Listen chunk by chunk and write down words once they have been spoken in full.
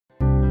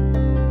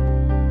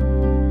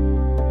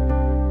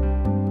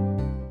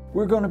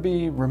We're going to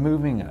be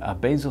removing a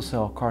basal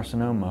cell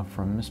carcinoma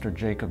from Mr.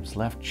 Jacobs'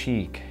 left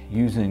cheek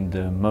using the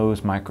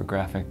Mohs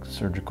micrographic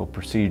surgical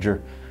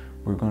procedure.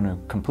 We're going to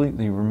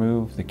completely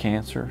remove the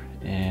cancer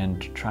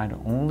and try to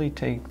only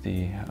take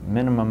the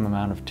minimum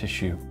amount of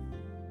tissue.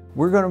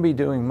 We're going to be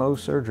doing Mohs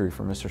surgery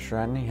for Mr.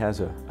 Stratton. He has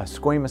a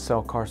squamous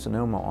cell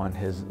carcinoma on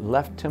his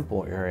left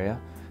temple area,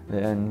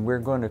 and we're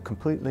going to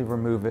completely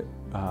remove it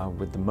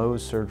with the Mohs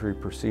surgery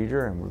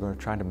procedure, and we're going to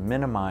try to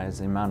minimize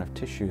the amount of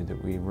tissue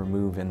that we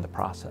remove in the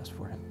process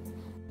for him.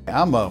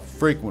 I'm a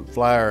frequent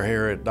flyer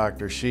here at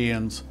Dr.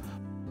 Sheehan's.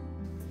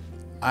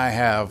 I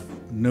have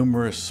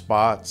numerous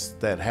spots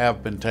that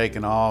have been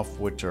taken off,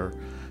 which are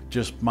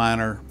just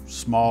minor,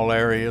 small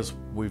areas.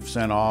 We've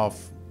sent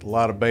off a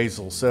lot of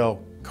basal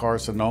cell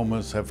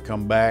carcinomas have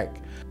come back.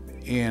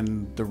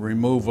 In the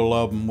removal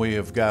of them, we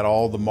have got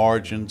all the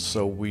margins,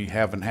 so we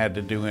haven't had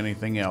to do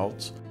anything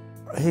else.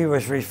 He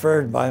was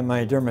referred by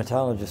my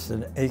dermatologist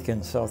in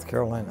Aiken, South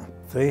Carolina.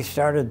 So he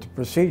started the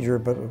procedure,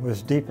 but it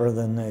was deeper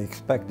than they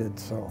expected,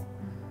 so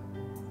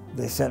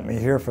they sent me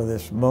here for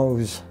this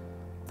Mohs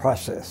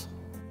process.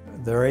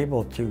 They're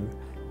able to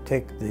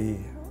take the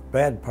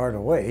bad part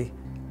away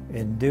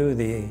and do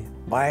the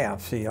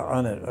biopsy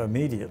on it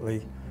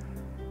immediately.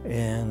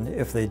 And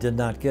if they did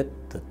not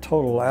get the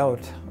total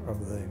out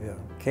of the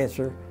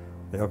cancer,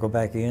 they'll go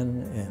back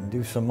in and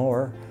do some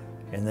more,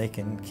 and they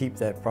can keep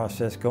that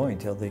process going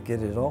till they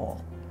get it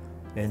all.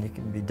 And it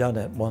can be done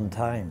at one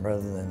time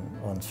rather than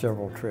on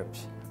several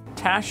trips.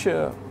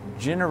 Tasha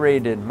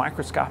generated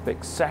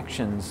microscopic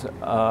sections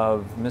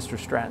of Mr.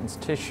 Stratton's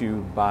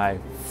tissue by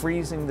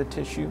freezing the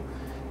tissue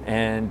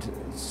and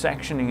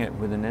sectioning it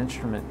with an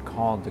instrument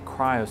called the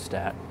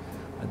cryostat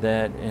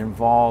that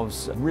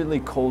involves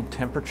really cold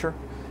temperature,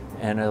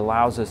 and it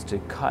allows us to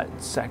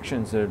cut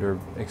sections that are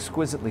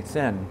exquisitely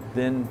thin.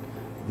 Then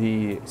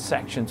the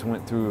sections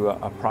went through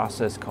a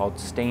process called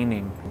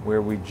staining,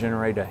 where we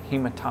generate a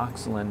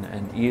hematoxylin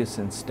and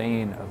eosin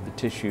stain of the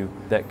tissue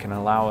that can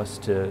allow us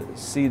to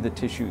see the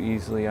tissue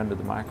easily under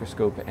the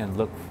microscope and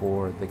look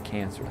for the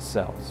cancer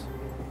cells.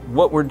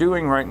 What we're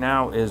doing right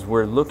now is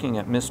we're looking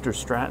at Mr.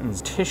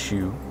 Stratton's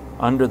tissue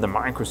under the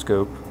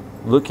microscope,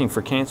 looking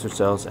for cancer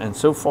cells, and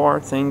so far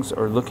things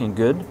are looking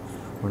good.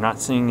 We're not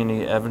seeing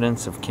any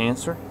evidence of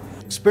cancer.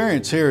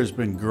 Experience here has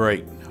been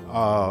great.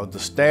 The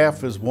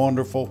staff is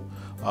wonderful.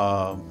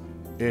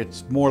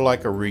 It's more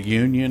like a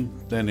reunion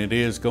than it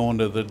is going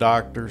to the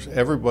doctors.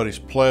 Everybody's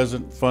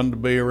pleasant, fun to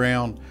be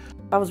around.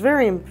 I was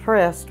very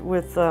impressed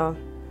with the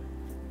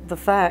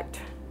fact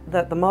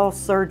that the Mohs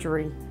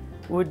surgery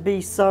would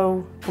be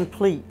so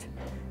complete,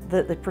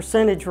 that the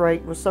percentage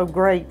rate was so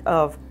great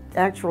of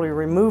actually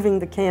removing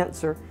the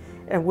cancer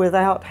and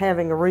without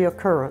having a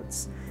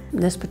reoccurrence.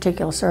 This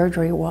particular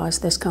surgery was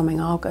this coming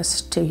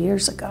August 2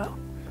 years ago,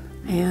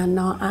 and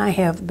I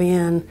have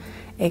been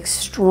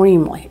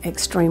extremely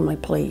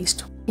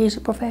pleased. He's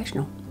a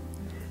professional.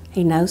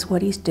 He knows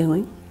what he's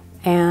doing,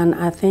 and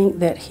I think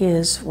that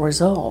his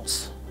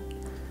results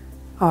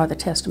are the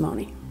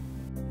testimony.